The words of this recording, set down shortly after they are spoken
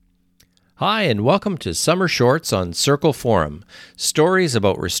Hi, and welcome to Summer Shorts on Circle Forum. Stories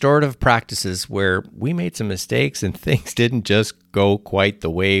about restorative practices where we made some mistakes and things didn't just go quite the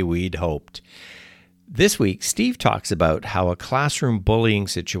way we'd hoped. This week, Steve talks about how a classroom bullying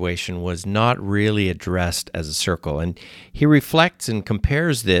situation was not really addressed as a circle, and he reflects and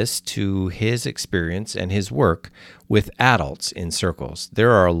compares this to his experience and his work with adults in circles.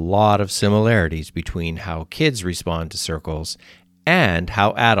 There are a lot of similarities between how kids respond to circles and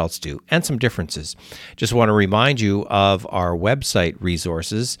how adults do, and some differences. Just want to remind you of our website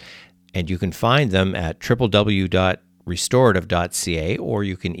resources, and you can find them at www.restorative.ca, or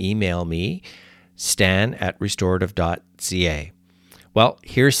you can email me, stan@restorative.ca. Well,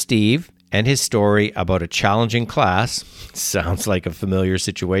 here's Steve and his story about a challenging class. Sounds like a familiar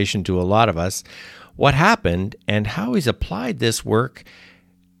situation to a lot of us. What happened and how he's applied this work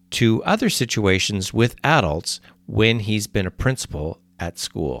to other situations with adults when he's been a principal at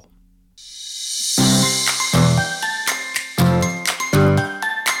school.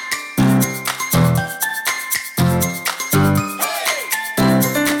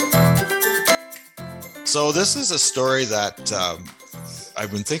 So this is a story that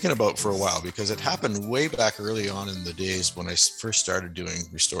I've been thinking about for a while because it happened way back early on in the days when I first started doing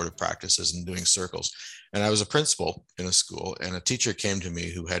restorative practices and doing circles. And I was a principal in a school, and a teacher came to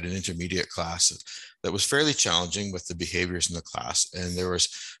me who had an intermediate class that was fairly challenging with the behaviors in the class. And there was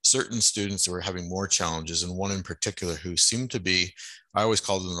certain students that were having more challenges, and one in particular who seemed to be, I always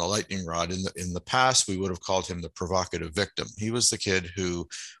called him the lightning rod. In the past, we would have called him the provocative victim. He was the kid who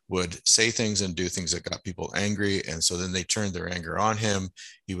would say things and do things that got people angry. And so then they turned their anger on him.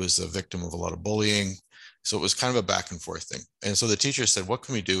 He was a victim of a lot of bullying. So it was kind of a back and forth thing. And so the teacher said, what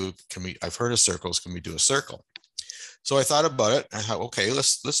can we do? I've heard of circles. Can we do a circle? So I thought about it. I thought, okay,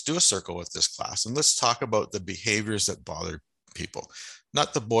 let's do a circle with this class, and let's talk about the behaviors that bother people,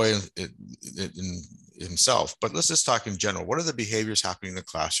 not the boy in himself, but let's just talk in general. What are the behaviors happening in the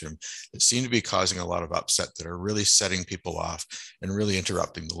classroom that seem to be causing a lot of upset, that are really setting people off and really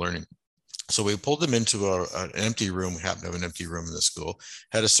interrupting the learning? So we pulled them into an empty room. We happened to have an empty room in the school,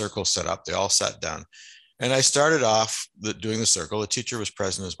 had a circle set up. They all sat down. And I started off doing the circle. The teacher was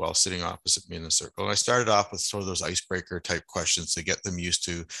present as well, sitting opposite me in the circle. And I started off with sort of those icebreaker type questions to get them used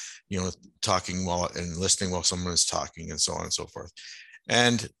to, talking while and listening while someone is talking, and so on and so forth.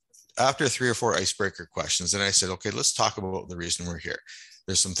 And after 3 or 4 icebreaker questions, then I said, okay, let's talk about the reason we're here.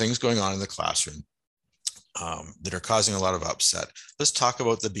 There's some things going on in the classroom that are causing a lot of upset. Let's talk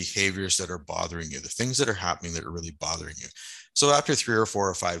about the behaviors that are bothering you, the things that are happening that are really bothering you. So after 3 or 4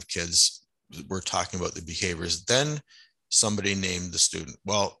 or 5 kids we're talking about the behaviors, then somebody named the student.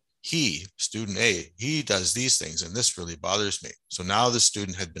 Well, student A, he does these things, and this really bothers me. So now the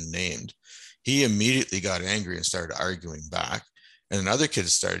student had been named. He immediately got angry and started arguing back. And another kid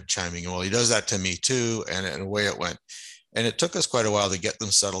started chiming in, well, he does that to me too. And away it went. And it took us quite a while to get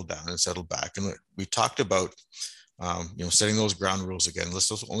them settled down and settled back. And we talked about, setting those ground rules again. Let's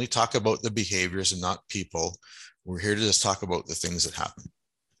only talk about the behaviors and not people. We're here to just talk about the things that happen.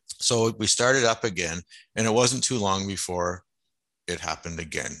 So we started up again, and it wasn't too long before it happened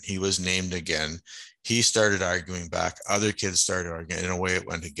again. He was named again. He started arguing back. Other kids started arguing, and away it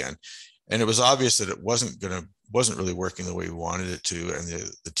went again. And it was obvious that it wasn't really working the way we wanted it to. And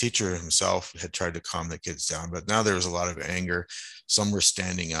the teacher himself had tried to calm the kids down, but now there was a lot of anger. Some were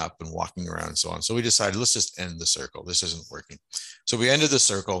standing up and walking around and so on. So we decided, let's just end the circle. This isn't working. So we ended the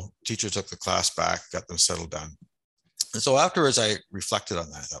circle. Teacher took the class back, got them settled down. And so afterwards, I reflected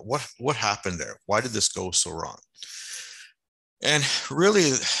on that. I thought, what happened there? Why did this go so wrong? And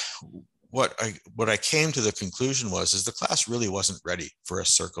really, what I came to the conclusion is the class really wasn't ready for a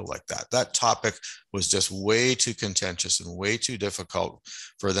circle like that. That topic was just way too contentious and way too difficult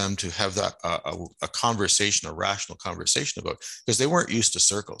for them to have that a conversation, a rational conversation about, because they weren't used to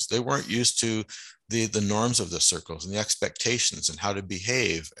circles. They weren't used to the norms of the circles and the expectations and how to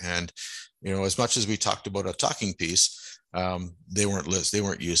behave. And as much as we talked about a talking piece, they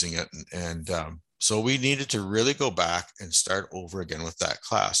weren't using it, and so we needed to really go back and start over again with that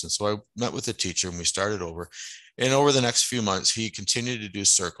class. And so I met with the teacher and we started over. And over the next few months, he continued to do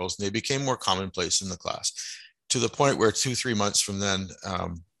circles, and they became more commonplace in the class, to the point where 2-3 months from then,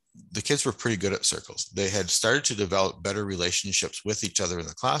 the kids were pretty good at circles. They had started to develop better relationships with each other in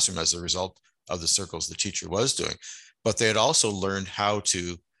the classroom as a result of the circles the teacher was doing. But they had also learned how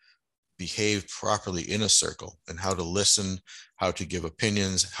to behave properly in a circle, and how to listen, how to give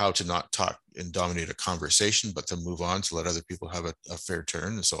opinions, how to not talk and dominate a conversation, but to move on to let other people have a fair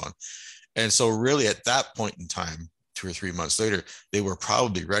turn, and so on. And so really at that point in time, 2 or 3 months later, they were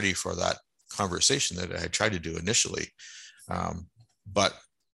probably ready for that conversation that I had tried to do initially. But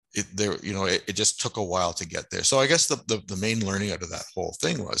it just took a while to get there. So I guess the main learning out of that whole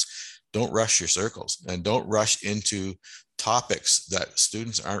thing was, don't rush your circles, and don't rush into topics that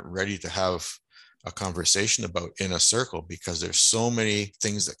students aren't ready to have a conversation about in a circle, because there's so many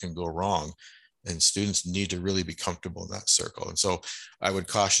things that can go wrong, and students need to really be comfortable in that circle. And so I would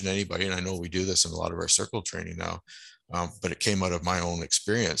caution anybody, and I know we do this in a lot of our circle training now, but it came out of my own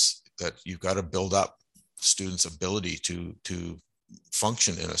experience, that you've got to build up students' ability to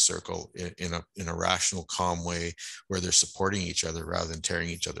function in a circle in a rational, calm way, where they're supporting each other rather than tearing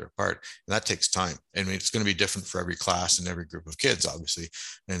each other apart. And that takes time. I mean, it's going to be different for every class and every group of kids, obviously.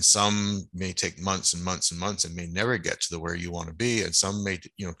 And some may take months and months and months and may never get to the where you want to be. And some may,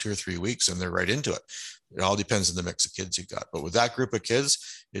 2 or 3 weeks and they're right into it. It all depends on the mix of kids you got. But with that group of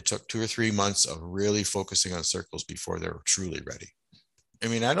kids, it took 2 or 3 months of really focusing on circles before they were truly ready. I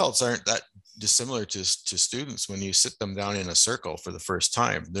mean, adults aren't that dissimilar to students. When you sit them down in a circle for the first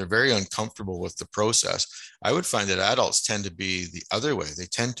time, they're very uncomfortable with the process. I would find that adults tend to be the other way. They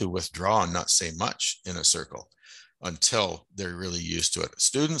tend to withdraw and not say much in a circle until they're really used to it.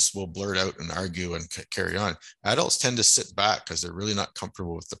 Students will blurt out and argue and carry on. Adults tend to sit back because they're really not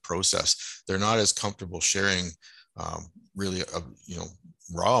comfortable with the process. They're not as comfortable sharing really,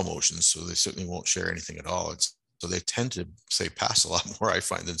 raw emotions. So they certainly won't share anything at all. So they tend to say pass a lot more, I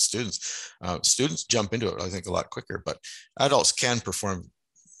find, than students. Students jump into it, I think, a lot quicker, but adults can perform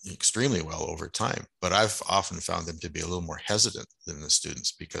extremely well over time. But I've often found them to be a little more hesitant than the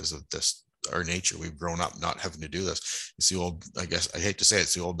students because of this, our nature. We've grown up not having to do this. It's the old, I guess, I hate to say it,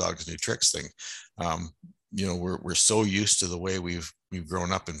 it's the old dogs, new tricks thing. We're so used to the way we've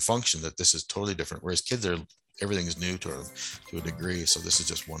grown up and functioned that this is totally different. Whereas kids everything's new to them to a degree. So this is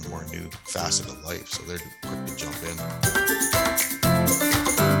just one more new facet of life. So they're quick to jump in.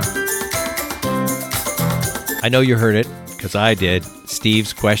 I know you heard it, because I did,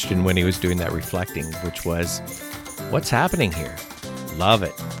 Steve's question when he was doing that reflecting, which was, what's happening here? Love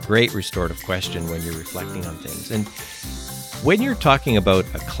it. Great restorative question when you're reflecting on things. And when you're talking about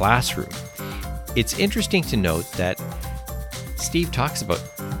a classroom, it's interesting to note that Steve talks about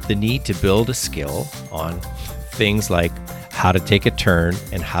the need to build a skill on things like how to take a turn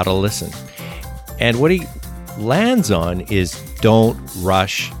and how to listen. And what he lands on is, don't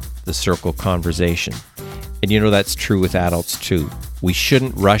rush the circle conversation. And that's true with adults too. We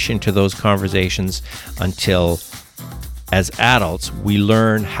shouldn't rush into those conversations until, as adults, we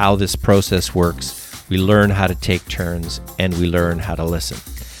learn how this process works, we learn how to take turns, and we learn how to listen.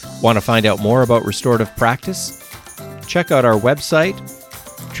 Want to find out more about restorative practice? Check out our website,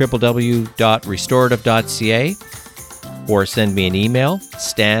 www.restorative.ca, or send me an email,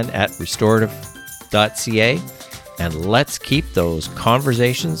 stan@restorative.ca, and let's keep those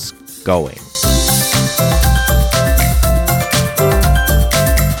conversations going.